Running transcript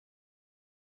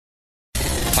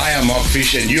I am Mark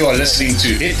Fish, and you are listening to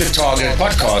Hit the Target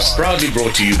podcast, proudly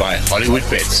brought to you by Hollywood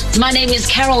Bets. My name is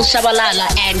Carol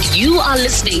Shabalala, and you are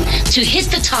listening to Hit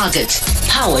the Target,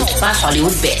 powered by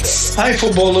Hollywood Bets. Hi,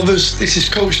 football lovers. This is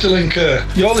Coach Dylan Kerr.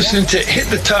 You're listening to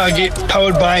Hit the Target,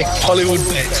 powered by Hollywood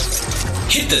Bets.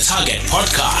 Hit the Target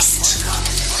podcast.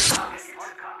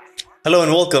 Hello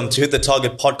and welcome to Hit the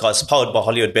Target podcast, powered by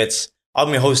Hollywood Bets. I'm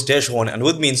your host, Deshwan, and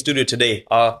with me in studio today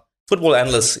are football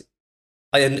analysts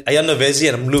Ayanda Vezi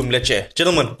and Mlu Mleche.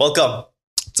 Gentlemen, welcome.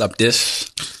 What's up,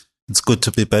 Desh? It's good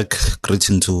to be back.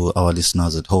 Greeting to our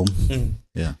listeners at home.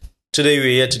 Yeah. Today we're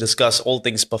here to discuss all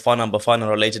things Bafana Bafana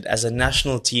related, as a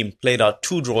national team played out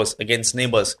 2 draws against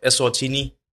neighbours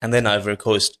Eswatini and then Ivory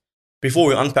Coast. Before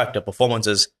we unpack the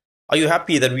performances, are you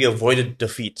happy that we avoided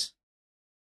defeat?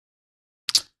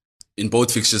 In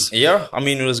both fixtures? Yeah, I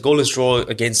mean, it was goalless draw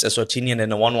against Eswatini and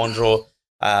then a 1-1 draw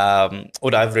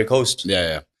with Ivory Coast.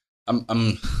 Yeah.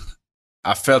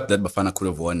 I felt that Bafana could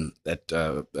have won that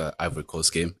Ivory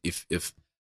Coast game if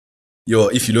you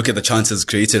look at the chances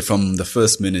created from the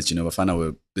first minute.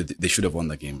 Bafana they should have won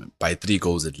the game by 3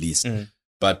 goals at least.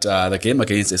 But the game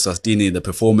against Eswatini, the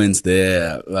performance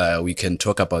there, we can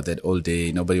talk about that all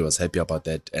day. Nobody was happy about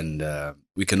that, and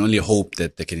we can only hope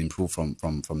that they can improve from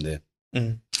there.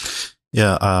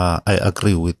 Yeah, I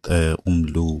agree with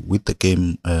Umlu. With the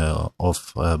game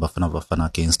of Bafana Bafana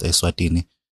against Eswatini,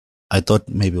 I thought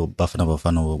maybe Bafana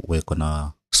Bafana were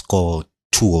gonna score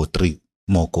 2 or 3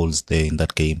 more goals there in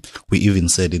that game. We even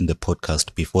said in the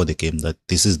podcast before the game that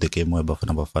this is the game where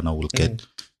Bafana Bafana will get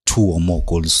 2 or more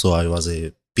goals. So I was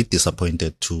a bit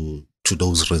disappointed to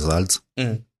those results.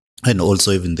 And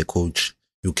also even the coach,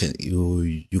 you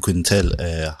can tell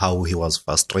how he was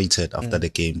frustrated after the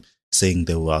game, saying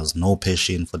there was no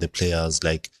passion for the players,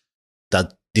 like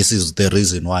that. This is the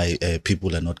reason why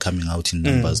people are not coming out in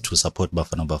numbers to support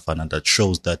Bafana Bafana. That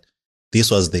shows that this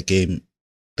was the game.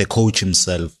 The coach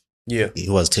himself, he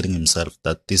was telling himself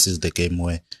that this is the game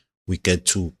where we get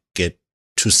to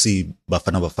see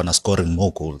Bafana Bafana scoring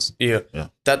more goals. Yeah.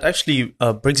 That actually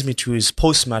brings me to his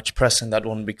post-match press in that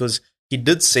one, because he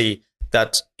did say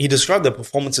that he described the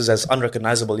performances as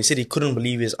unrecognizable. He said he couldn't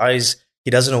believe his eyes.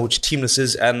 He doesn't know which team this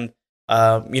is, and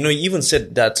he even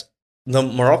said that the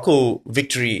Morocco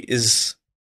victory is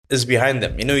behind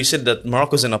them. He said that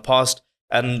Morocco's in the past,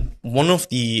 and one of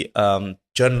the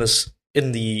journalists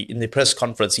in the press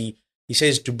conference, he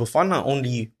says, do Bafana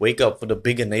only wake up for the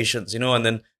bigger nations, and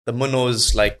then the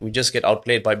Minnows, like, we just get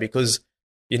outplayed by, because,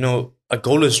 a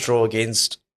goalless draw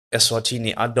against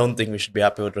Eswatini, I don't think we should be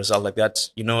happy with a result like that,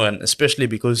 and especially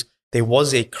because there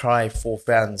was a cry for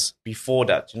fans before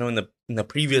that, in the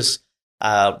previous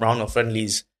round of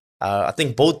friendlies. I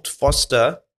think both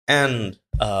Foster and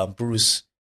Bruce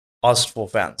asked for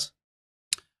fans.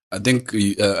 I think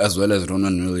as well as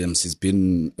Ronan Williams, he's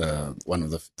been one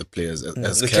of the players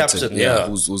as the captain,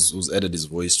 who's added his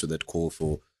voice to that call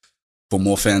for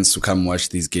more fans to come watch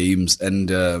these games. And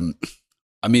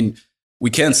I mean, we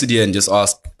can't sit here and just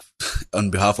ask on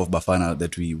behalf of Bafana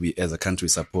that we as a country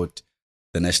support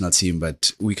the national team,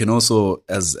 but we can also,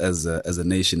 as a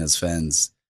nation, as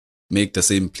fans, make the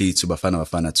same plea to Bafana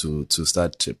Bafana to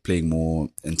start playing more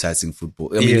enticing football.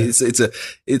 I mean,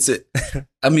 it's a.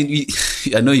 I mean,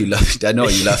 I know you love it. I know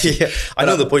you love it. I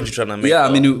know the point you're trying to make. Yeah,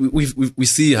 I mean, we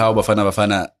see how Bafana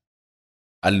Bafana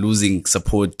are losing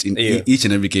support in each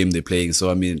and every game they're playing.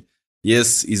 So I mean,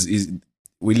 yes,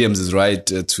 Williams is right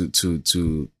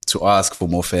to ask for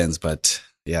more fans, but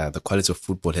yeah, the quality of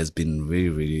football has been very,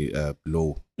 very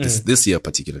low this year,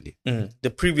 particularly. The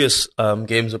previous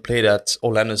games were played at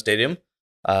Orlando Stadium,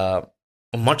 a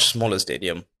much smaller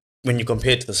stadium when you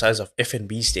compare it to the size of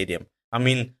FNB Stadium. I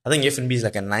mean, I think FNB is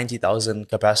like a 90,000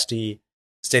 capacity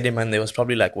stadium, and there was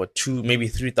probably like 2, maybe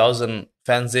 3,000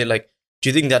 fans there. Like, do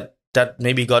you think that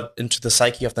maybe got into the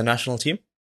psyche of the national team?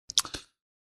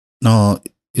 No,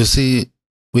 you see,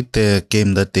 with the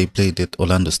game that they played at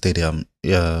Orlando Stadium,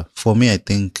 for me, I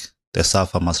think the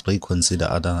SAFA must reconsider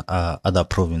other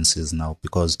provinces now,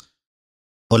 because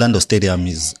Orlando Stadium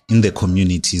is in the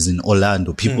communities in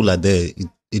Orlando. People are there.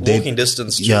 Walking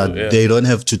distance. They don't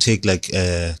have to take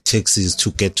taxis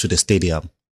to get to the stadium.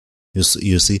 You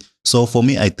see. So for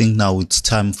me, I think now it's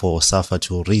time for SAFA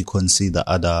to reconsider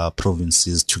other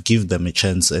provinces, to give them a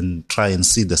chance and try and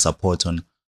see the support on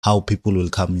how people will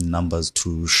come in numbers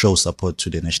to show support to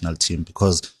the national team,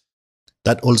 because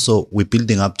that also, we're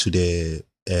building up to the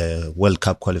World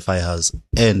Cup qualifiers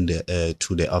and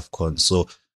to the AFCON. So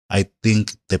I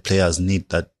think the players need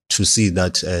that, to see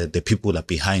that the people are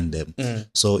behind them.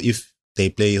 So if they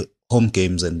play home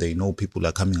games and they know people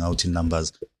are coming out in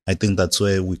numbers, I think that's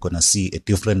where we're gonna see a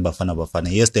different Bafana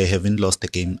Bafana. Yes, they haven't lost a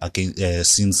game again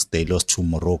since they lost to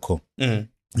Morocco in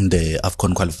the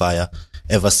AFCON qualifier.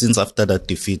 Ever since after that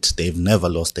defeat, they've never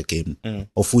lost a game,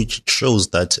 of which shows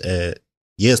that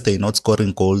yes, they're not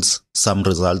scoring goals. Some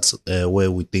results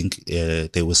where we think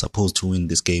they were supposed to win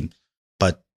this game,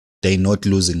 but they're not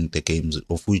losing the games,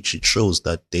 of which it shows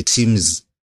that the team is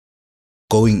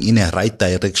going in a right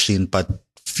direction, but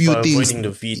few things,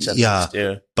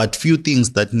 but few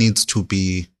things that needs to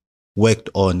be worked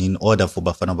on in order for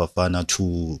Bafana Bafana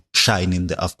to shine in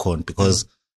the AFCON, because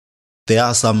there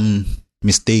are some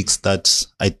mistakes that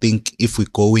I think if we're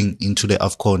going into the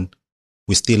AFCON,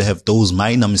 we still have those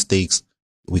minor mistakes,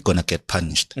 we're going to get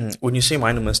punished. When you say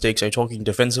minor mistakes, are you talking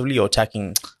defensively or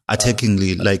attacking?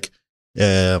 Attackingly, like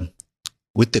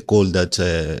with the goal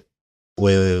that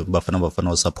where Bafana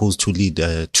Bafana was supposed to lead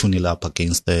 2-0 up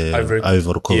against the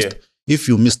Ivory Coast. Yeah. If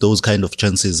you miss those kind of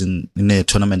chances in a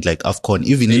tournament like AFCON,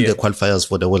 even in the qualifiers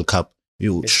for the World Cup,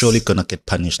 you're surely going to get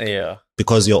punished. Yeah.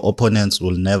 Because your opponents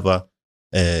will never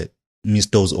miss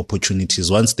those opportunities.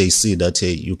 Once they see that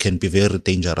you can be very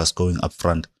dangerous going up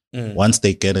front, once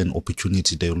they get an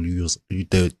opportunity, they will use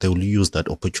that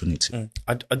opportunity.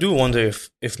 I do wonder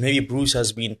if maybe Bruce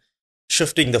has been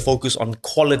shifting the focus on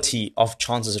quality of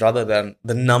chances rather than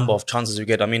the number of chances you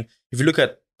get. I mean, if you look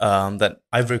at that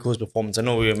Ivory Coast performance, I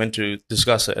know we were meant to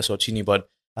discuss Eswatini, but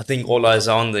I think all eyes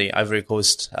are on the Ivory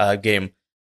Coast game.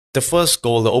 The first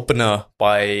goal, the opener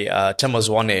by Themba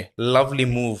Zwane, lovely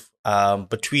move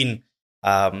between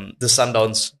the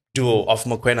Sundowns duo of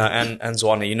Mokoena and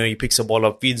Zwane. You know, he picks the ball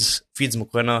up, feeds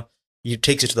Mokoena, he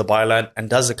takes it to the byline and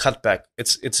does a cutback.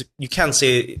 It's you can't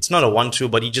say it's not a 1-2,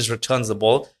 but he just returns the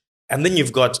ball. And then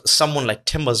you've got someone like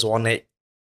Themba Zwane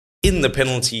in the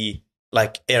penalty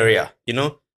area, you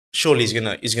know. Surely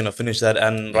he's gonna finish that,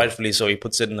 and rightfully so. He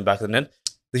puts it in the back of the net.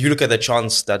 If you look at the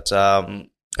chance that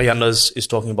Ayanda is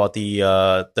talking about, the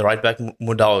right back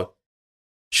Mudau,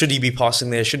 should he be passing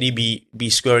there? Should he be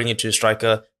squaring it to a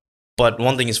striker? But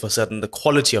one thing is for certain: the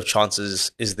quality of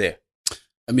chances is there.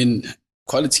 I mean,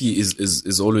 quality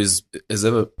is always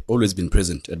been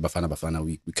present at Bafana Bafana.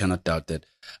 We cannot doubt that.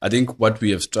 I think what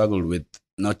we have struggled with,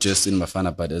 not just in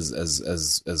Bafana, but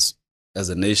as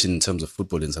a nation in terms of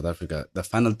football in South Africa, the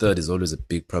final third is always a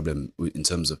big problem in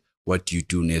terms of what do you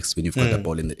do next when you've got the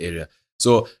ball in the area.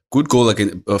 So good goal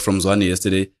from Zwane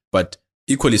yesterday, but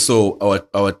equally so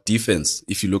our defense.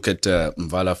 If you look at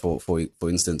Mvala for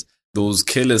instance, those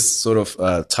careless sort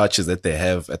of touches that they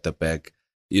have at the back,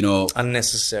 you know,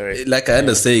 unnecessary. Like I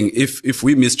was saying, if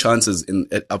we miss chances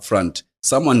up front,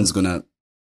 someone's gonna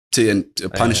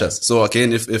punish us. So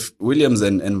again, if Williams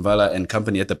and Mvala and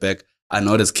company at the back are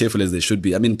not as careful as they should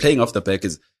be. I mean, playing off the back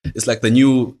it's like the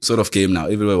new sort of game now.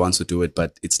 Everyone wants to do it,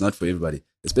 but it's not for everybody.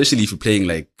 Especially if you're playing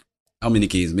like how many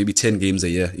games? Maybe 10 games a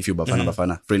year if you're Bafana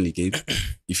Bafana, friendly game.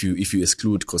 If you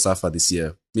exclude Kosafa this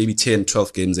year, maybe 10,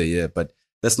 12 games a year. But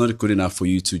that's not good enough for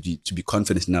you to be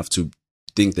confident enough to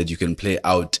think that you can play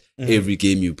out every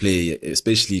game you play,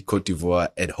 especially Cote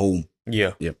d'Ivoire at home.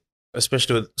 Yeah.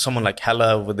 Especially with someone like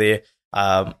Haller over there.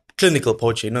 Clinical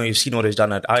poacher, you know, you've seen what he's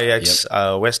done at Ajax,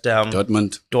 West Ham,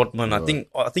 Dortmund.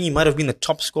 I think he might have been the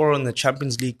top scorer in the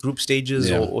Champions League group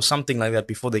stages or something like that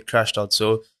before they crashed out.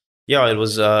 So yeah, it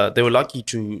was they were lucky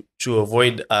to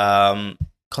avoid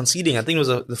conceding. I think it was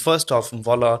the first half from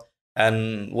Mvala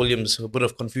and Williams, a bit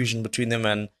of confusion between them,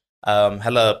 and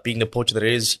Haller, being the poacher that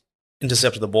he is,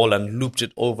 intercepted the ball and looped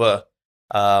it over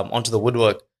onto the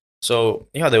woodwork. So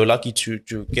yeah, they were lucky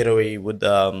to get away with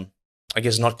I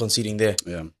guess not conceding there.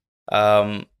 Yeah.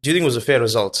 Do you think it was a fair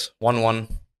result?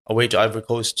 1-1 away to Ivory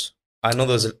Coast. I know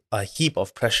there was a heap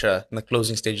of pressure in the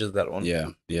closing stages of that one.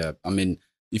 Yeah. I mean,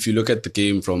 if you look at the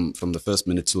game from the first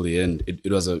minute till the end, it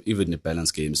was even a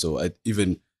balanced game. So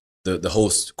even the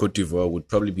host, Cote d'Ivoire, would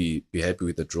probably be happy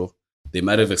with the draw. They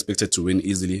might have expected to win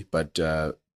easily, but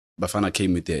Bafana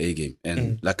came with their A game.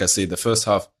 And like I said, the first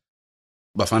half,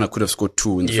 Bafana could have scored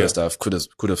 2 in the first half, could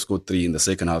have scored 3 in the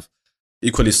second half.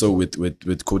 Equally so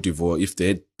with Cote d'Ivoire. If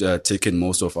they had taken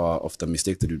most of the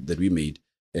mistakes that we made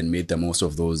and made the most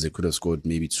of those, they could have scored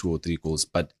maybe 2 or 3 goals.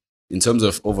 But in terms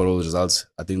of overall results,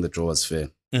 I think the draw was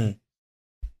fair.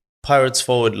 Pirates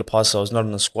forward Lapasa was not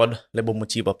in the squad. Lebo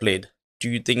Motiba played. Do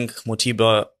you think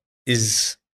Motiba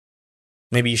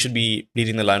maybe he should be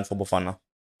leading the line for Bafana?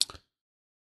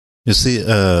 You see,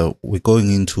 we're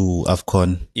going into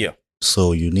AFCON. Yeah.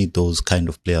 So you need those kind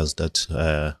of players that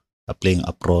are playing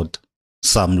abroad,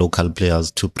 some local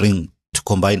players to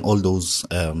combine all those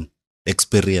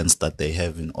experience that they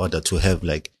have in order to have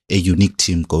like a unique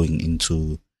team going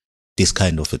into this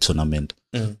kind of a tournament.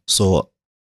 So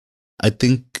I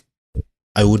think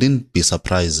I wouldn't be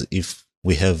surprised if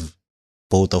we have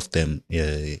both of them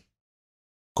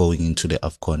going into the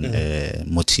AFCON,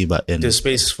 Motiba and... There's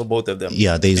space for both of them.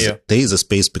 Yeah, there is a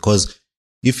space, because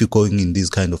if you're going in this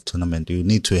kind of tournament, you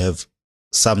need to have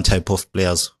some type of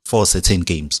players for certain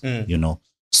games, you know.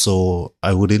 So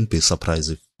I wouldn't be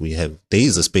surprised if there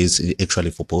is a space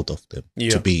actually for both of them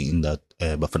to be in that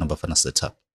Bafana Bafana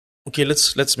setup. Okay,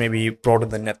 let's maybe broaden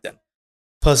the net then.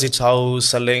 Percy Tau,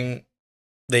 Saling,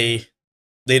 they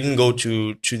didn't go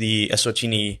to the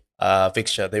Eswatini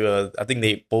fixture. I think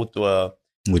they both were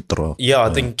withdraw. Yeah,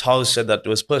 I think Tau said that it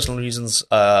was personal reasons.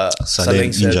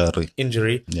 Saling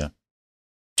injury. Yeah.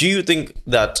 Do you think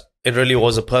that it really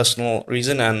was a personal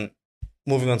reason, and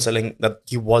moving on, Saling, that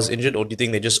he was injured, or do you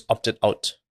think they just opted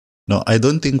out? No, I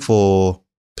don't think for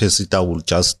Pesita will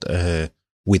just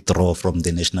withdraw from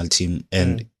the national team.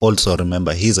 And also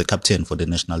remember, he's a captain for the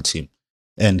national team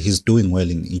and he's doing well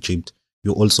in Egypt.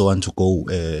 You also want to go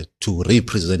to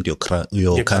represent your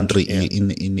country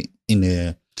in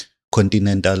a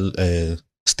continental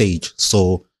stage.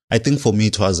 So I think for me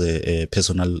it was a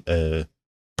personal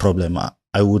problem.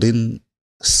 I wouldn't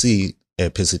see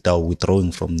Pesita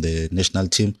withdrawing from the national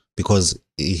team because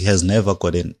he has never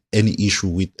gotten any issue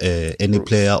with any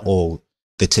player or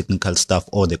the technical staff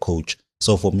or the coach.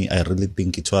 So for me, I really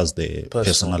think it was the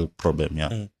personal problem.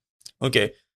 Yeah.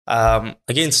 Okay.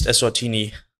 Against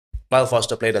Eswatini, Lyle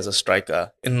Foster played as a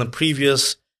striker. In the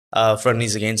previous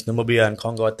friendlies against Namibia and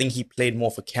Congo, I think he played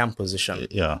more for cam position.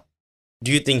 Yeah.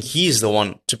 Do you think he's the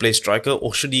one to play striker,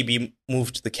 or should he be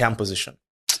moved to the cam position?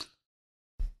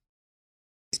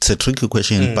 It's a tricky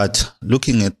question, but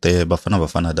looking at the Bafana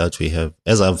Bafana that we have,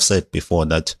 as I've said before,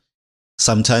 that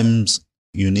sometimes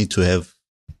you need to have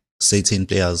certain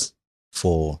players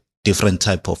for different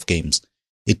type of games.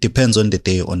 It depends on the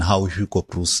day on how Hugo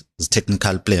Bruce's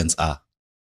technical plans are.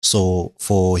 So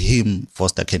for him,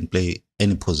 Foster can play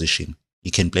any position.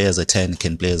 He can play as a 10, he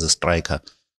can play as a striker.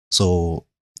 So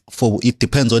it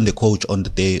depends on the coach on the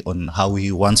day, on how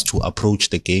he wants to approach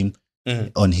the game,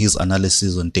 on his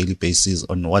analysis on daily basis,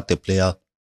 on what the player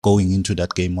going into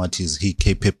that game, what is he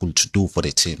capable to do for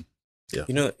the team. Yeah.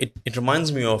 You know, it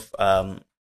reminds me of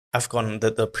AFCON,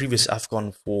 the previous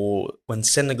AFCON for when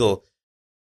Senegal,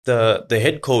 the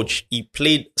head coach, he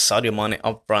played Sadio Mane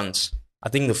up front. I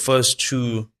think the first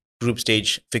two group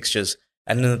stage fixtures.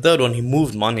 And in the third one, he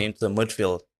moved Mane into the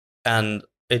midfield. And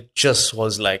it just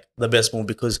was like the best move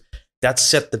because that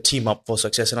set the team up for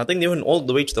success. And I think they went all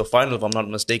the way to the final, if I'm not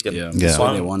mistaken. Yeah, that's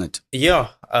why they won it. Yeah.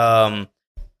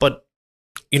 But,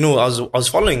 you know, I was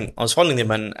following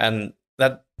them and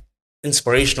that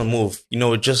inspirational move, you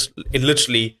know, it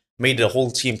literally made the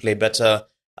whole team play better.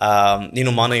 You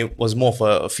know, Mane was more for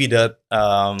a feeder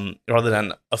rather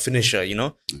than a finisher, you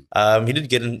know. He did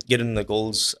get in the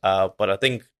goals, but I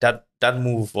think that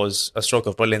move was a stroke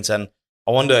of brilliance. And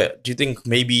I wonder, do you think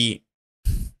maybe,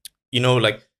 you know,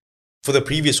 like for the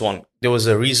previous one, there was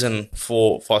a reason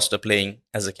for Foster playing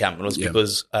as a cam. It was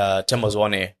because Temba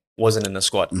Zwane wasn't in the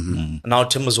squad. Now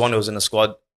Temba Zwane was in the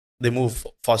squad. They moved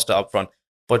Foster up front.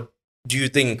 But do you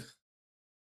think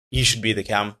he should be the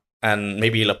cam? And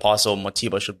maybe Lapaso or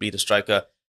Matiba should be the striker.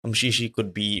 Mshishi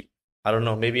could be, I don't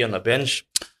know, maybe on the bench.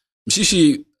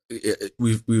 Mshishi,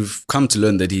 we've come to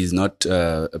learn that he's not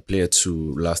a player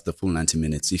to last the full 90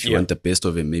 minutes. If you want the best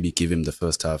of him, maybe give him the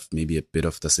first half, maybe a bit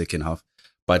of the second half.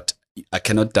 But I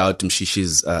cannot doubt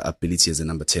Mshishi's ability as a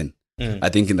number 10. I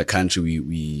think in the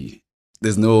country,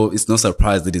 it's no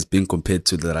surprise that he's being compared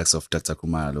to the likes of Dr.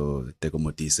 Kumar or Teko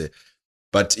Motise.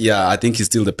 But yeah, I think he's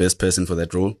still the best person for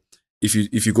that role. If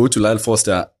you go to Lyle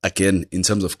Foster, again, in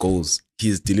terms of goals,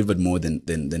 he's delivered more than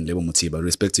Lebo Motiba,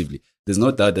 respectively. There's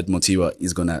no doubt that Motiba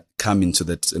is going to come into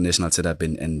that national setup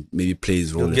and maybe play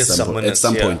his role at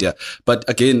some point. Yeah. But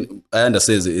again, I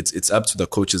understand it's up to the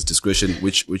coach's discretion,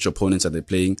 which opponents are they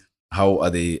playing, how are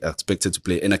they expected to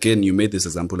play. And again, you made this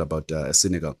example about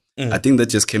Senegal. I think that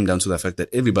just came down to the fact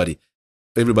that everybody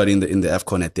in the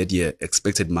AFCON at that year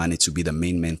expected Mane to be the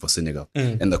main man for Senegal.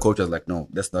 And the coach was like, no,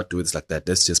 let's not do this like that.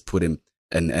 Let's just put him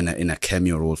in a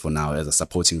cameo role for now as a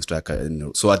supporting striker.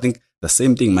 And so I think the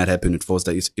same thing might happen with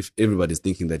Foster if everybody's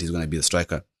thinking that he's going to be the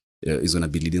striker, he's going to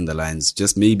be leading the lines.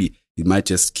 Just maybe he might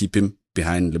just keep him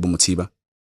behind Lebo Motiba.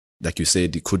 Like you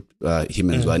said, he could, him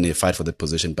and Zwane fight for that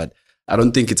position. But I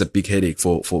don't think it's a big headache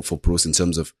for Bruce in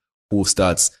terms of who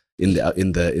starts in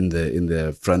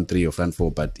the front three or front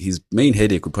four, but his main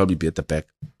headache would probably be at the back.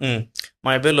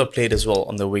 Maibelo played as well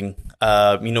on the wing.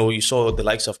 You know, you saw the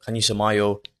likes of Kanisa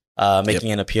Mayo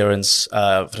making an appearance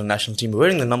for the national team,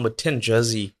 wearing the number 10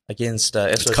 jersey against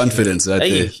Eswatini. Confidence right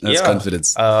there. That's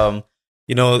confidence.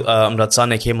 You know,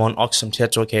 Mratsane came on, Oxum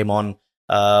Tetro came on.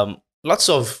 lots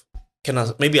of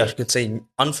maybe I could say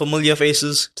unfamiliar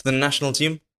faces to the national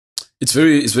team. It's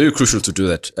very crucial to do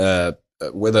that.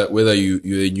 Whether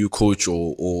you're a new coach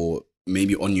or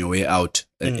maybe on your way out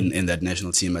in that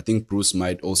national team, I think Bruce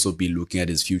might also be looking at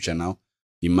his future now.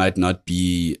 He might not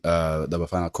be the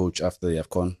Bafana coach after the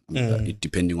AFCON,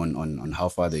 depending on how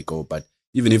far they go. But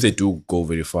even if they do go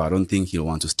very far, I don't think he'll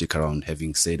want to stick around,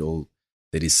 having said all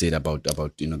that he said about the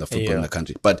football in the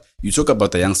country. But you talk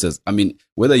about the youngsters. I mean,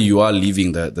 whether you are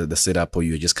leaving the setup or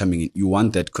you're just coming in, you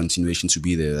want that continuation to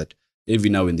be there. That every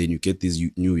now and then you get these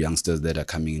new youngsters that are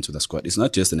coming into the squad. It's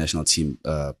not just the national team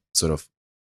sort of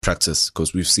practice,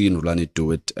 because we've seen Rulani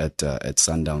do it at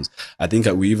Sundowns. I think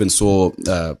we even saw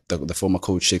the former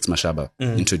coach Shakes Mashaba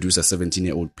introduce a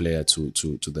 17-year-old player to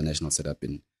the national setup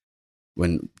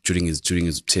during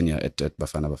his tenure at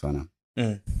Bafana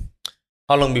Bafana.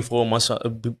 How long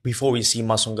before we see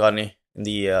Masongane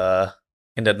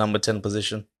in that number 10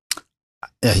 position?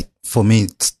 For me,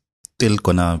 it's still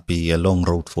gonna be a long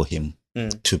road for him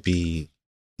to be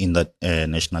in that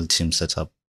national team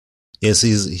setup. Yes,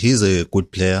 he's a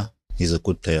good player. He's a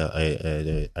good player.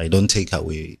 I don't take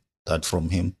away that from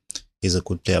him. He's a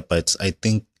good player, but I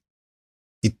think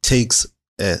it takes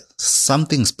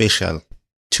something special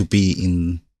to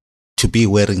be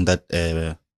wearing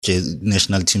that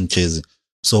national team jersey.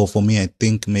 So for me, I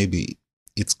think maybe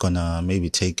it's gonna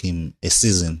take him a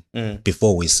season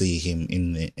before we see him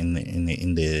in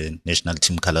the national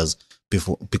team colors.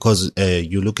 Because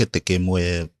you look at the game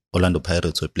where Orlando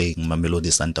Pirates were playing Mamelodi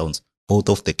Sundowns. Both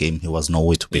of the game, he was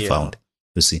nowhere to be found.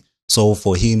 You see, so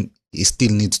for him, he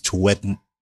still needs to work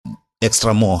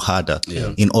more harder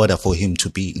in order for him to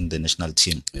be in the national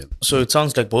team. Yeah. So it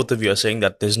sounds like both of you are saying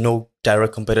that there's no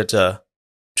direct competitor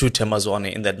to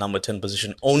Temazwane in that number 10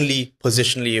 position. Only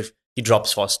positionally if he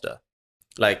drops faster,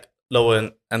 like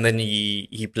lower, and then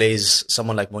he plays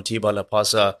someone like Motiba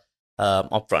Lapasa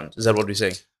up front. Is that what we're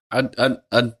saying?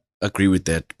 I'd agree with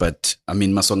that, but I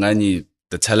mean Masongani,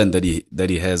 the talent that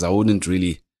he has, I wouldn't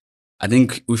really. I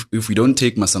think if we don't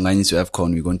take Masongani to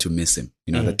AFCON, we're going to miss him.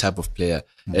 You know, the type of player.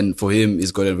 And for him,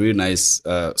 he's got a very nice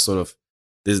sort of.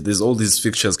 There's all these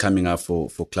fixtures coming up for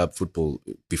club football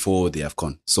before the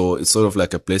AFCON, so it's sort of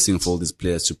like a blessing for all these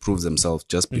players to prove themselves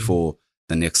just before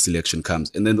the next selection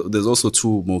comes. And then there's also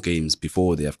 2 more games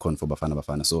before the AFCON for Bafana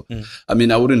Bafana. So I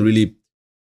mean, I wouldn't really.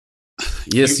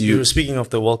 Yes, you were speaking of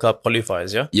the World Cup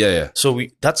qualifiers, yeah? Yeah. So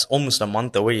that's almost a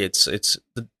month away.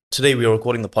 Today we are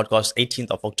recording the podcast, 18th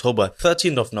of October.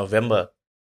 13th of November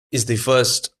is the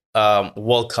first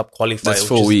World Cup qualifier. That's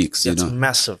 4 weeks. That's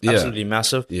massive, absolutely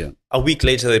massive. Yeah. A week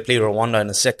later, they play Rwanda in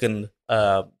a second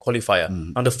qualifier.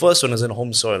 And the first one is in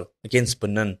home soil against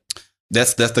Benin.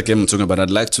 That's the game I'm talking about.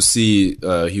 I'd like to see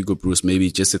Hugo Bruce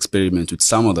maybe just experiment with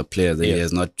some of the players that he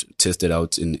has not tested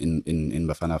out in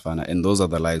Bafana Bafana, and those are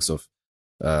the likes of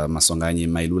Masongani,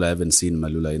 Mailula. I haven't seen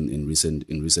Mailula in recent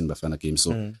Bafana games.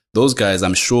 So those guys,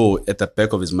 I'm sure at the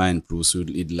back of his mind, Bruce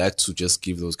he'd like to just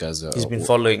give those guys he's been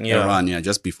following a run,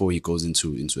 just before he goes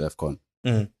into AFCON.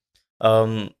 In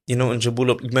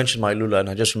Jabulo, you mentioned Mailula, and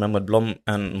I just remembered Blom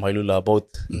and Mailula are both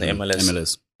in the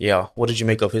MLS. Yeah. What did you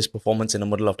make of his performance in the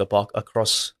middle of the park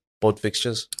across both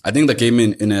fixtures? I think the game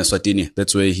in Eswatini,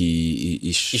 that's where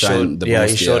he shined the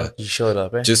most. He showed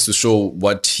up. Just to show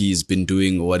what he's been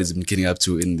doing or what he's been getting up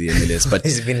to in the MLS. But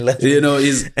he's been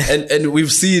and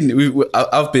we've seen,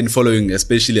 I've been following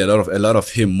especially a lot of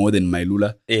him more than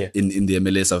Mailula in the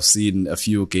MLS. I've seen a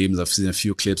few games, I've seen a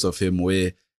few clips of him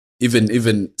where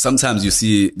even sometimes you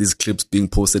see these clips being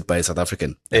posted by a South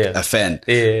African, a fan.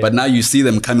 But now you see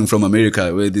them coming from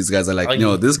America, where these guys are like,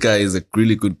 this guy is a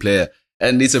really good player.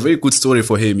 And it's a very good story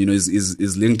for him.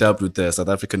 He's linked up with the South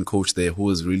African coach there who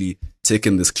has really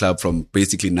taken this club from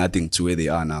basically nothing to where they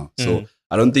are now. So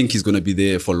I don't think he's going to be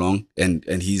there for long. And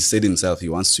he said himself he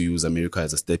wants to use America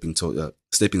as a stepping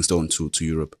stone to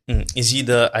Europe. Is he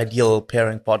the ideal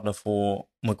pairing partner for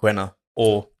Mokoena,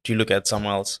 or do you look at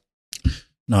someone else?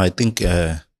 No, I think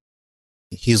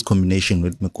his combination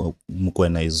with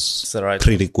Mokoena is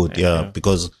pretty good.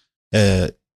 Because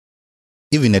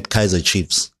even at Kaizer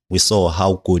Chiefs, we saw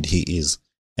how good he is.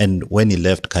 And when he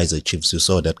left Kaizer Chiefs, you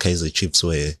saw that Kaizer Chiefs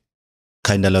were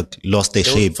kind of like lost their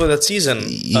shape. For that season,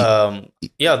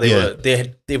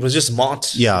 they was just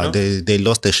smart. Yeah, they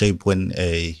lost their shape when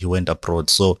he went abroad.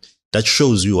 So that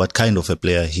shows you what kind of a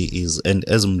player he is. And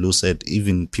as Mlu said,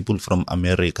 even people from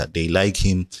America, they like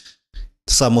him.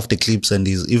 Some of the clips, and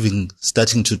he's even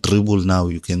starting to dribble now.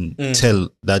 You can tell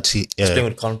that he's playing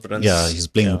with confidence. Yeah, he's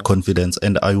playing with confidence,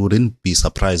 and I wouldn't be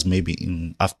surprised maybe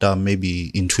in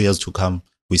 2 years to come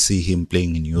we see him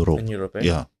playing in Europe. In Europe,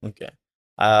 Yeah. Okay.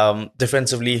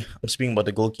 Defensively, I'm speaking about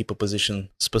the goalkeeper position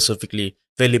specifically.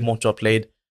 Veli Moto played.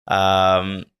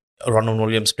 Ronald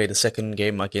Williams played the second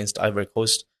game against Ivory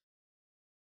Coast.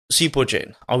 Sipo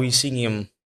Jane, are we seeing him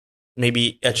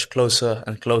maybe edge closer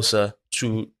and closer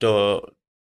to the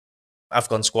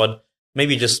Afghan squad?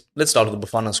 Maybe just let's start with the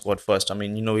Bafana squad first. I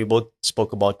mean, we both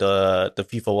spoke about the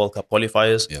FIFA World Cup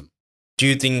qualifiers. Yeah. Do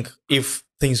you think if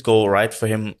things go right for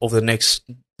him over the next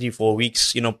 3-4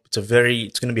 weeks,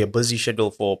 it's going to be a busy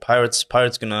schedule for Pirates.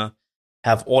 Pirates going to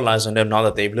have all eyes on them now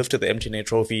that they've lifted the MTNA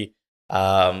trophy.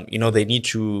 They need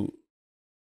to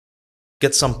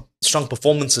get some strong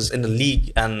performances in the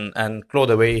league and claw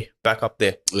their way back up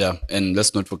there. Yeah, and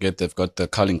let's not forget they've got the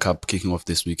Carling Cup kicking off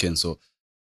this weekend. So,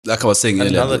 like I was saying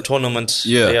earlier, another tournament.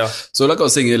 Yeah. So, like I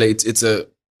was saying earlier, it's a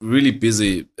really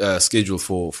busy schedule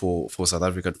for South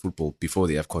African football before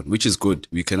the AFCON, which is good.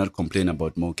 We cannot complain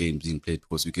about more games being played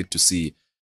because we get to see,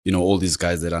 all these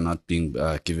guys that are not being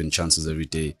given chances every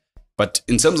day. But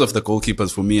in terms of the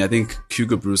goalkeepers, for me, I think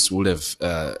Hugo Bruce would have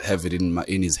it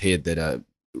in his head that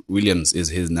Williams is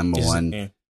his number one. Yeah.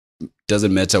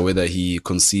 Doesn't matter whether he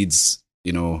concedes,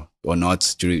 or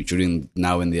not during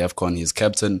now in the AFCON. He's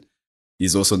captain.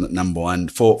 He's also number one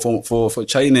for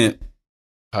China.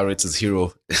 Pirates'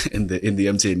 hero in the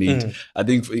MTN. I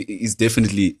think he's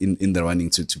definitely in the running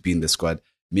to be in the squad.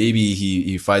 Maybe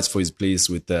he fights for his place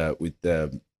with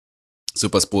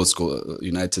Super Sports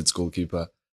United's goalkeeper.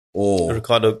 Or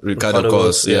Ricardo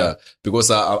Cost, yeah. Because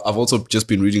I've also just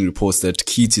been reading reports that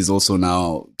Keats is also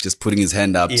now just putting his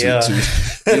hand up to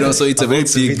so it's a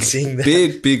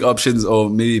very big options or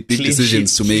maybe big clean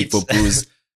decisions to make for Bruce.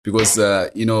 Because,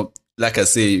 like I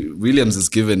say, Williams is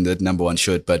given that number one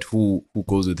shirt, but who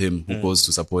goes with him? Who goes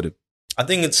to support him? I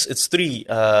think it's three.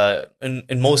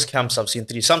 In most camps, I've seen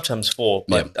three, sometimes four,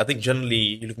 but I think generally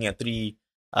you're looking at three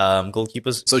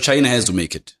goalkeepers. So China has to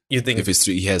make it. You think? If it's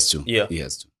three, he has to. Yeah. He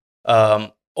has to.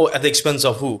 At the expense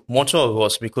of who? Moto, of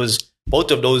course, because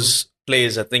both of those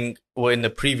players, I think, were in the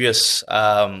previous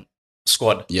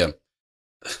squad. Yeah.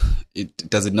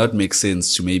 Does it not make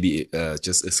sense to maybe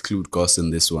just exclude Goss in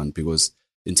this one? Because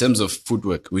in terms of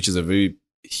footwork, which is a very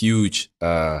huge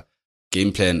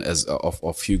game plan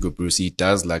of Hugo Bruce, he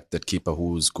does like that keeper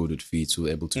who's good with feet,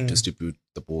 who's able to distribute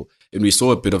the ball. And we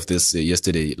saw a bit of this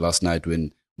last night,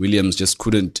 when Williams just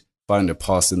couldn't find a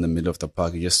pass in the middle of the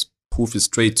park. He just hoofed it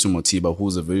straight to Motiba,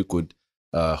 who's a very good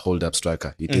hold-up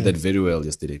striker. He did that very well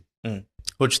yesterday.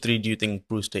 Which three do you think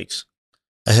Bruce takes?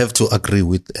 I have to agree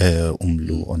with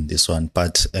Umlu on this one,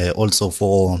 but also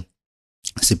for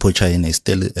Sipo Chine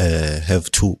still have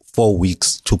 4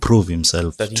 weeks to prove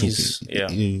himself that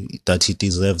he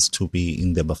deserves to be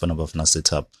in the Bafana Bafana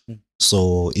setup.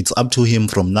 So it's up to him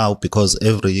from now, because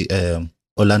every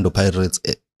Orlando Pirates,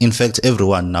 in fact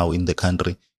everyone now in the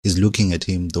country, is looking at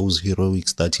him, those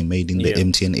heroics that he made in the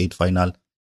MTN 8 final.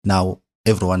 Now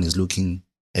everyone is looking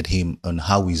at him on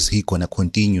how is he going to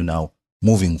continue now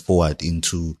moving forward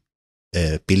into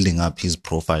building up his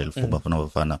profile for Bafana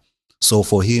Bafana. So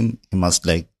for him, he must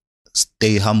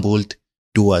stay humbled,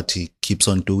 do what he keeps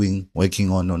on doing,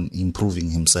 working on improving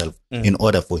himself in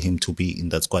order for him to be in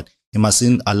that squad. He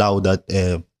mustn't allow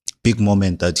that big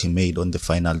moment that he made on the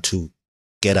final to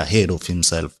get ahead of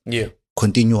himself. Yeah.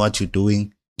 Continue what you're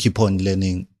doing, keep on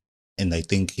learning, and I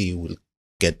think he will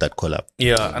get that call up.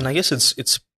 Yeah, and I guess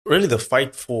it's really the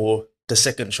fight for the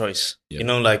second choice. Yeah.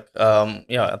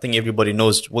 I think everybody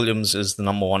knows Williams is the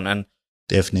number one, and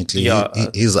definitely,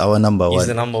 he's our number one. He's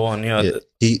the number one. Yeah,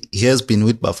 he has been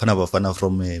with Bafana Bafana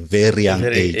from a very young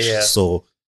age. Yeah. So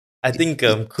I think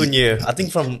Kunye, I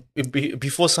think from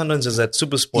before Sundowns is at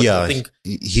Supersport. Yeah, I think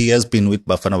he has been with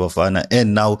Bafana Bafana,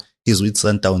 and now he's with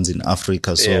Sundowns in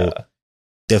Africa. So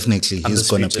definitely, he's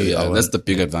going to be. That's the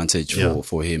big advantage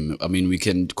for him. I mean, we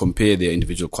can compare their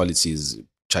individual qualities,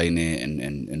 China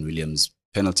and Williams,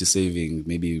 penalty saving,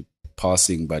 maybe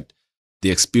passing, but the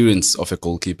experience of a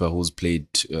goalkeeper who's played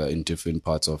in different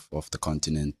parts of the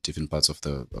continent, different parts of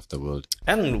the world,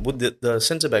 and with the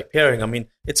centre back pairing, I mean,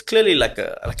 it's clearly like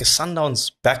a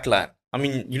Sundowns backline. I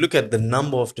mean, you look at the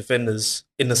number of defenders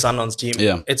in the Sundowns team.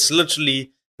 Yeah. It's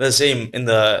literally the same in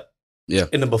the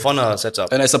Bafana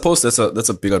setup. And I suppose that's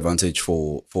a big advantage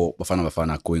for Bafana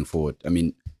Bafana going forward. I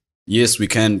mean, yes, we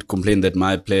can't complain that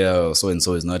my player so and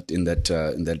so is not in that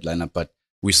lineup, but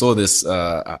we saw this.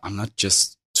 I'm not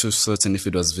just too certain if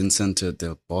it was Vincent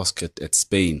Del Bosque at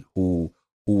Spain who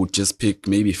would just pick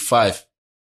maybe 5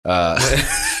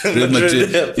 Real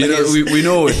Madrid. We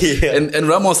know it. Yeah. And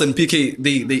Ramos and Piqué,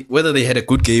 they whether they had a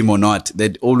good game or not,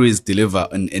 they'd always deliver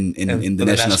in the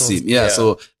national team. Yeah.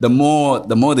 So the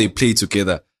more they play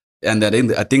together, And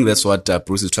I think that's what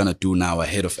Bruce is trying to do now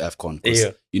ahead of AFCON.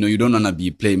 Yeah. You don't want to be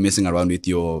messing around with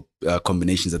your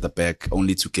combinations at the back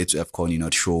only to get to AFCON. You're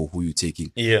not sure who you're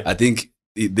taking. Yeah. I think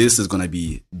this is going to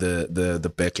be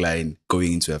the back line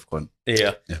going into AFCON.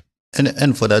 Yeah.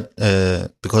 And for that,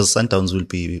 because Sundowns will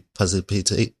be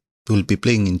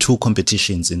playing in 2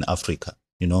 competitions in Africa,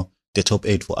 the top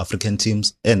 8 for African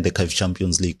teams and the CAF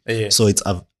Champions League. Yeah. So it's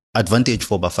an advantage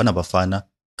for Bafana Bafana.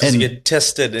 Because you get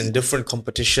tested in different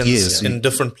competitions, in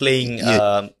different playing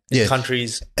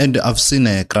countries. And I've seen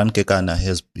Grant Kekana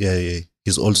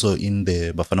he's also in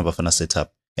the Bafana Bafana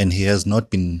setup, and he has not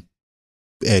been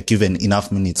given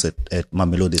enough minutes at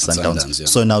Mamelodi Sundowns. Yeah.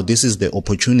 So now this is the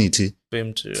opportunity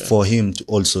for him to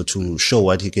also to show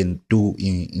what he can do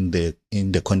in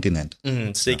the continent.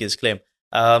 Stake his claim.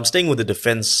 Staying with the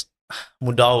defense,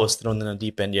 Mudau was thrown in the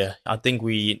deep end. Yeah, I think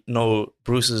we know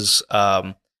Bruce's.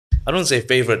 I don't say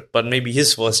favorite, but maybe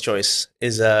his first choice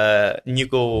is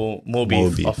Nico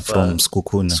Mobi from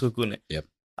Skukune. Yep.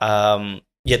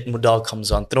 Yet Mudau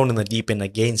comes on, thrown in the deep end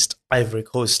against Ivory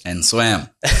Coast. And swam.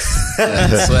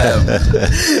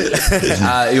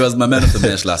 He was my man of the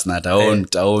match last night. I won't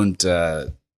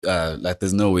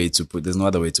there's no other way to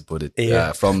put it.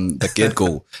 From the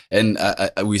get-go. And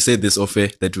we said this off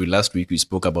air that last week we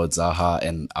spoke about Zaha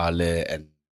and Ale and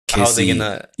Casey,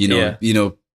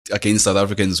 against South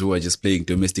Africans who are just playing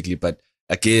domestically. But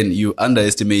again, you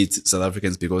underestimate South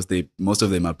Africans because most of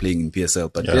them are playing in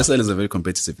PSL. But PSL is a very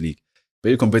competitive league.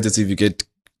 Very competitive. You get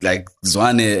like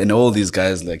Zwane and all these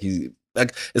guys,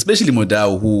 especially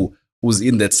Modao, who's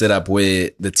in that setup where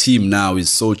the team now is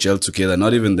so gelled together.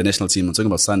 Not even the national team. I'm talking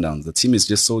about Sundowns. The team is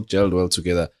just so gelled well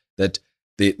together that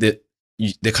they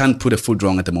can't put a foot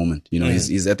wrong at the moment.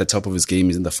 He's at the top of his game.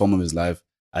 He's in the form of his life.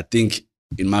 I think,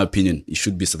 in my opinion, he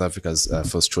should be South Africa's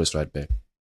first choice right back.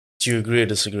 Do you agree or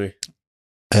disagree?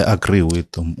 I agree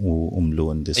with Umlu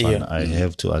on this one. I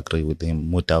have to agree with him.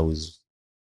 Mutau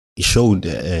he showed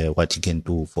what he can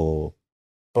do for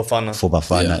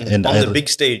Bafana. And on the big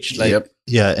stage.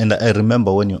 Yeah, and I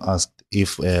remember when you asked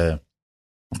if Bafana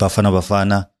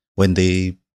Bafana, when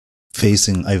they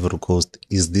facing Ivory Coast,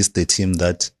 is this the team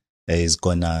that is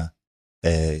gonna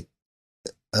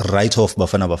write off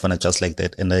Bafana Bafana just like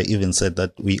that? And I even said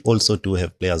that we also do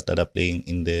have players that are playing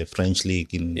in the French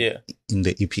league, in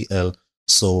the EPL,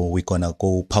 so we're gonna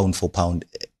go pound for pound.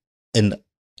 And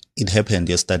it happened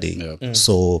yesterday.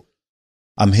 So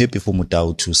I'm happy for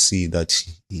Mutau to see that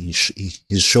he's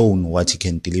shown what he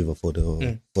can deliver for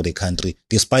the country,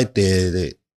 despite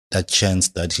that chance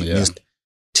that he missed.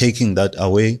 Taking that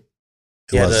away,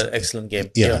 he had an excellent game.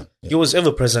 He was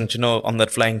ever present, on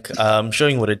that flank,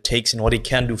 showing what it takes and what he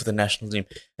can do for the national team.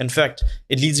 In fact,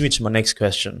 it leads me to my next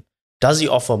question: does he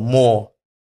offer more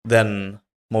than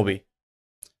Mobi?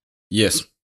 Yes.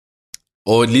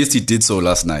 Or at least he did so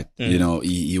last night.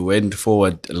 He went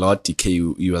forward a lot.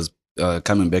 He was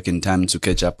coming back in time to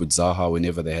catch up with Zaha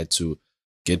whenever they had to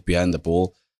get behind the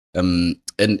ball. And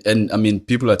I mean,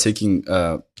 people are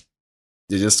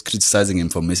they're just criticizing him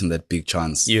for missing that big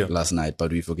chance last night.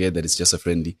 But we forget that it's just a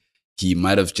friendly. He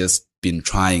might have just been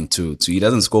trying to. He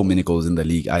doesn't score many goals in the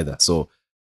league either. So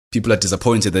people are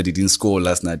disappointed that he didn't score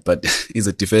last night. But he's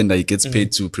a defender. He gets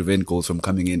paid to prevent goals from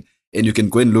coming in. And you can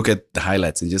go and look at the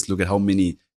highlights and just look at how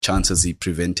many chances he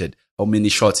prevented, how many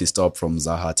shots he stopped from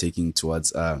Zaha taking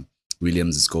towards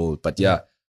Williams' goal. But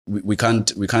we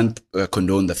can't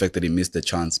condone the fact that he missed the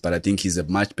chance. But I think he's a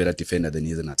much better defender than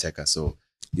he's an attacker. So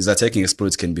his attacking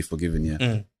exploits can be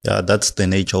forgiven. Yeah, that's the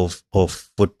nature of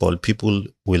football. People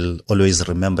will always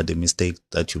remember the mistake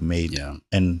that you made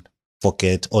and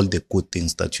forget all the good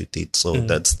things that you did. So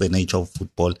that's the nature of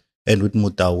football. And with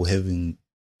Mutau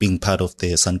being part of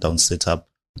the Sundowns setup,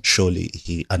 surely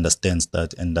he understands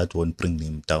that, and that won't bring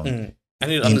him down.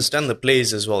 And he'll understand the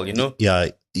plays as well, Yeah,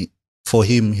 for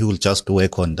him, he will just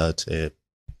work on that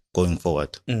going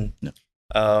forward.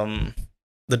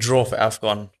 The draw for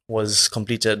AFCON was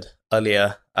completed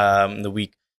earlier in the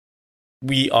week.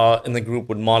 We are in the group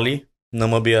with Mali,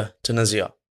 Namibia,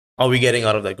 Tunisia. Are we getting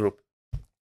out of that group?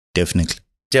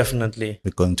 Definitely.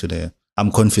 We're going to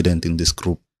I'm confident in this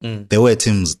group. There were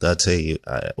teams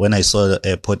that when I saw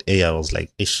Port A, I was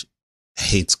like,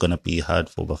 it's going to be hard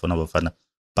for Bafana Bafana.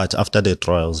 But after the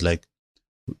draw, I was like,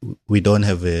 we don't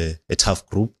have a tough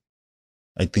group.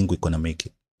 I think we're going to make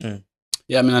it.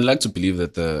 Yeah, I mean, I'd like to believe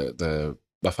that the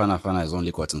Bafana Bafana has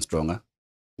only gotten stronger,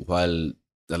 while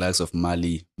the likes of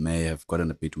Mali may have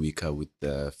gotten a bit weaker with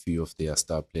a few of their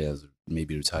star players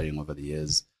maybe retiring over the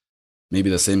years. Maybe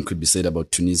the same could be said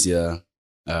about Tunisia.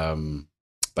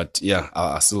 But yeah,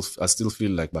 I still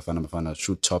feel like Bafana Bafana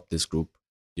should top this group.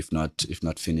 if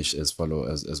not finish as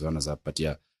runners up. But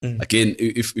yeah, again,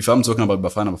 if I'm talking about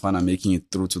Bafana making it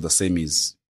through to the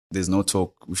semis, there's no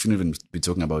talk. We shouldn't even be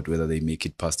talking about whether they make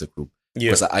it past the group.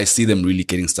 Because I see them really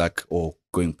getting stuck or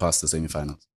going past the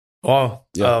semifinals. Wow.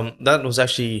 That was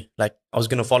actually, like, I was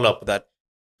going to follow up with that.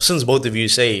 Since both of you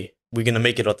say we're going to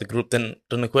make it out the group, then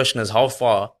the question is, how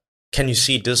far can you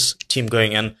see this team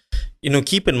going? And,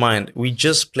 keep in mind, we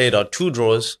just played our 2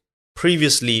 draws.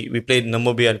 Previously, we played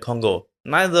Namibia and Congo.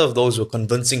 Neither of those were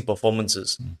convincing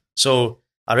performances. So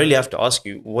I really have to ask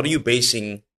you, what are you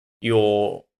basing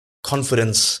your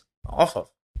confidence off of?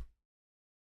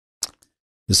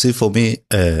 You see, for me,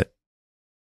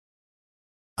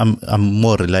 I'm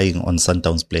more relying on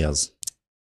Sundowns players.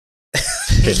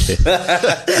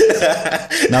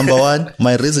 Number one,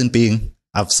 my reason being,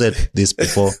 I've said this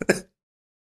before,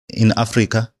 in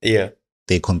Africa,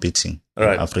 they're competing in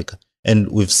Africa.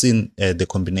 And we've seen the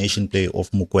combination play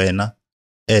of Mukwena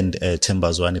and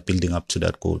Tembazwane building up to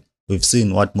that goal. We've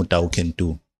seen what Mutau can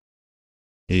do.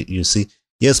 You see,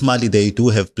 yes, Mali, they do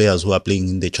have players who are playing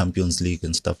in the Champions League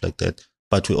and stuff like that.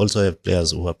 But we also have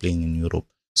players who are playing in Europe.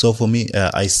 So for me,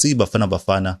 I see Bafana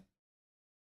Bafana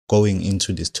going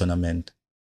into this tournament,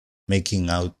 making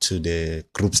out to the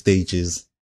group stages.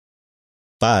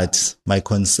 But my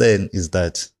concern is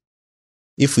that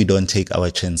if we don't take our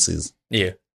chances,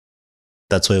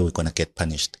 that's where we're going to get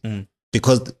punished.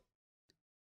 Because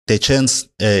the chance,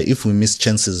 if we miss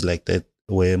chances like that,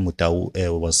 where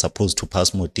Mutau was supposed to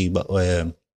pass Motiba,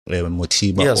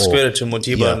 square it to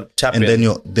Motiba and tap and in.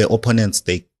 Then the opponents,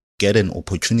 they get an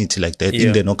opportunity like that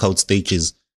in the knockout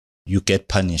stages, you get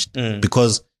punished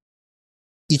because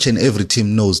each and every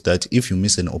team knows that if you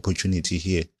miss an opportunity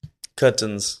here,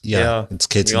 curtains. It's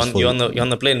curtains. You're on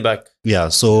the plane back. Yeah,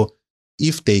 so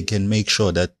if they can make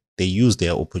sure that they use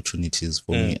their opportunities,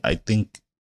 for me, I think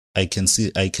I can say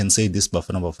this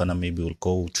Bafana Bafana maybe will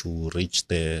go to reach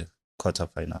the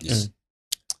quarterfinals.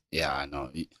 Yeah, I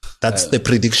know. That's the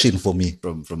prediction for me.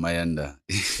 From my end.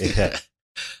 Yeah.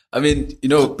 I mean,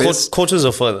 quarters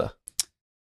or further?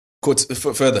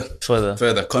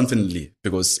 Further, confidently,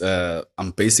 because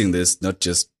I'm basing this not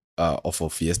just off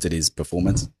of yesterday's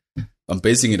performance. I'm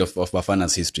basing it off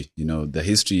Bafana's history. The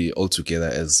history altogether,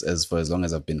 as for as long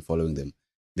as I've been following them,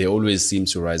 they always seem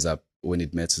to rise up when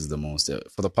it matters the most.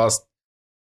 For the past,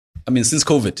 since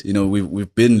COVID,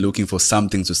 we've been looking for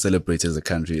something to celebrate as a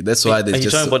country. That's why there's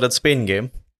just. Are you talking about that Spain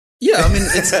game? Yeah,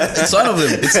 it's one of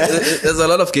them. There's a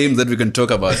lot of games that we can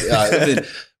talk about.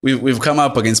 We've come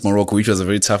up against Morocco, which was a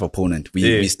very tough opponent.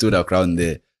 We stood our ground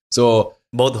there. So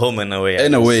both home and away.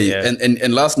 Yeah.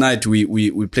 And last night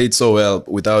we played so well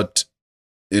without,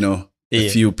 a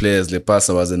few players.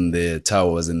 Lepasa wasn't there,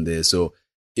 Tau wasn't there. So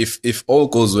if all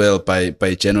goes well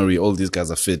by January, all these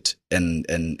guys are fit, and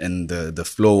the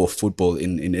flow of football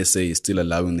in SA is still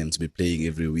allowing them to be playing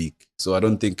every week. So I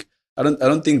don't think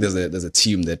there's a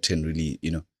team that can really,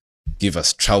 give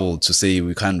us trouble to say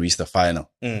we can't reach the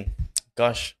final.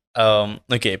 Gosh.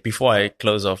 Okay, before I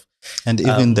close off. And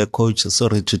even the coach,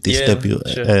 sorry to disturb you,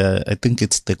 sure. I think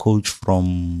it's the coach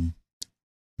from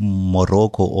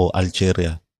Morocco or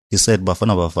Algeria. He said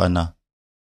Bafana Bafana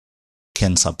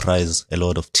can surprise a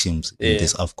lot of teams in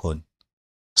this AFCON.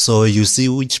 So you see,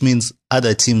 which means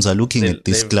other teams are looking at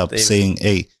this club saying,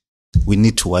 hey, we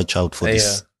need to watch out for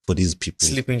this. For these people.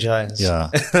 Sleeping giants. Yeah.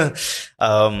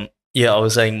 I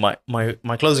was saying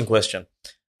my closing question,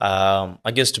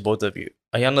 I guess to both of you.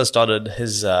 Ayanda started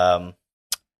his,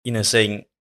 saying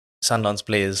Sundowns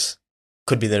players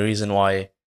could be the reason why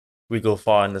we go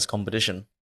far in this competition.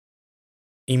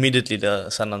 Immediately the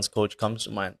Sundowns coach comes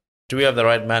to mind. Do we have the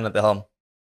right man at the helm?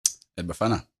 At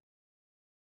Bafana.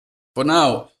 For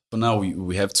now,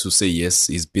 we have to say yes.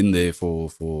 He's been there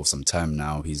for some time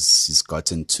now. He's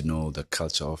gotten to know the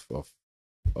culture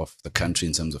of the country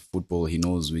in terms of football. He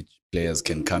knows which players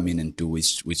can come in and do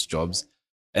which jobs.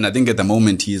 And I think at the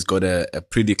moment he's got a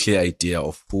pretty clear idea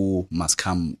of who must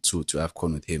come to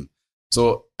AFCON with him.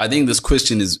 So I think this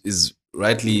question is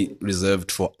rightly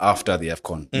reserved for after the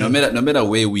AFCON. No matter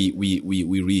where we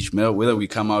reach, whether we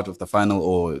come out of the final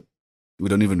or we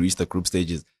don't even reach the group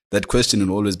stages, that question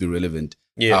will always be relevant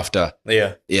after.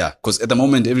 Yeah. Because at the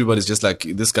moment, everybody's just like,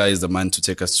 this guy is the man to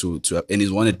take us to and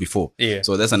he's won it before. Yeah.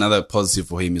 So that's another positive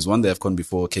for him. He's won the AFCON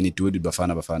before. Can he do it with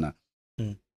Bafana?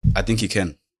 I think he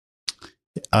can.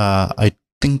 I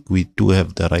think we do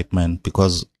have the right man,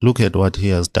 because look at what he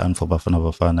has done for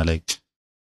Bafana. Like,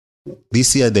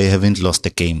 this year, they haven't lost a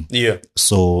game. Yeah.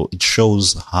 So it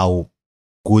shows how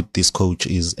good this coach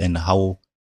is and how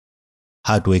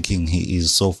hardworking he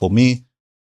is. So for me,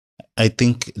 I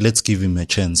think let's give him a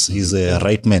chance. He's a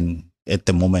right man at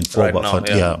the moment for Right now,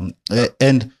 Bafana. Yeah.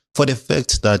 And for the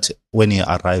fact that when he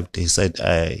arrived, he said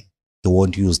he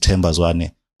won't use Themba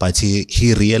Zwane, but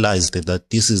he realized that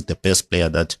this is the best player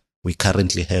that we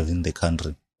currently have in the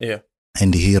country. Yeah.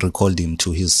 And he recalled him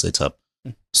to his setup.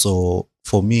 So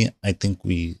for me, I think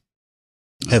we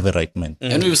have a right man.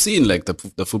 And we've seen like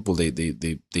the football they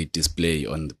display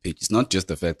on the pitch. It's not just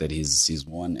the fact that he's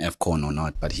won AFCON or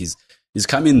not, but he's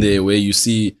come in there where you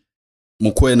see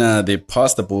Mokoena, they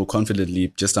pass the ball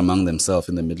confidently just among themselves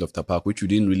in the middle of the park, which you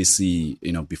didn't really see,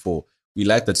 before. We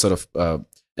like that sort of,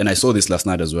 and I saw this last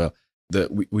night as well.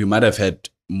 We might have had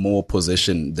more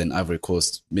possession than Ivory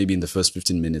Coast, maybe in the first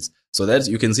 15 minutes. So that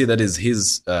you can see that is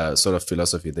his sort of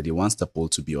philosophy, that he wants the ball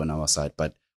to be on our side.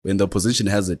 But when the opposition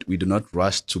has it, we do not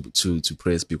rush to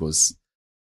press because,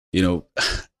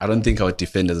 I don't think our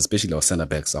defenders, especially our centre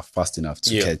backs, are fast enough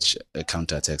to catch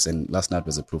counter attacks. And last night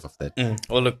was a proof of that.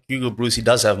 Well, look, Hugo Bruce, he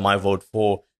does have my vote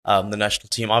for the national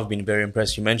team. I've been very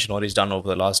impressed. You mentioned what he's done over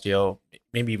the last year,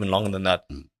 maybe even longer than that.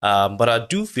 But I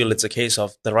do feel it's a case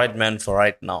of the right man for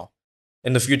right now.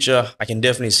 In the future, I can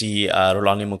definitely see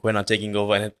Rolani Mokoena taking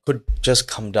over, and it could just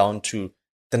come down to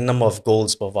the number of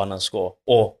goals Bafana score,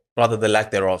 or rather the lack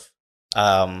thereof.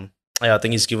 I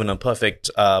think he's given a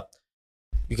perfect,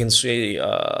 you can say,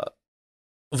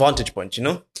 vantage point,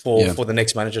 for the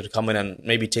next manager to come in and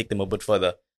maybe take them a bit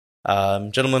further.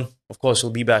 Gentlemen, of course,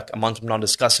 we'll be back a month from now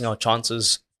discussing our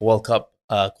chances for World Cup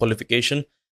qualification.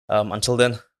 Until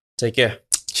then, take care.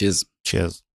 Cheers.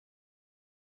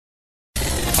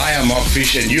 Hi, I'm Mark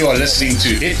Fish, and you are listening to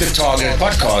Hit the Target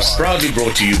podcast, proudly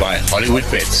brought to you by Hollywood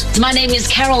Bets. My name is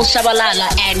Carol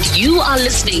Shabalala, and you are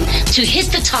listening to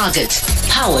Hit the Target,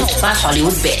 powered by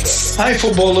Hollywood Bets. Hi,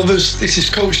 football lovers. This is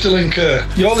Coach Dylan.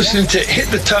 You're listening to Hit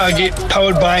the Target,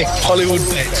 powered by Hollywood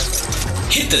Bets.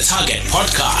 Hit the Target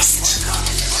podcast.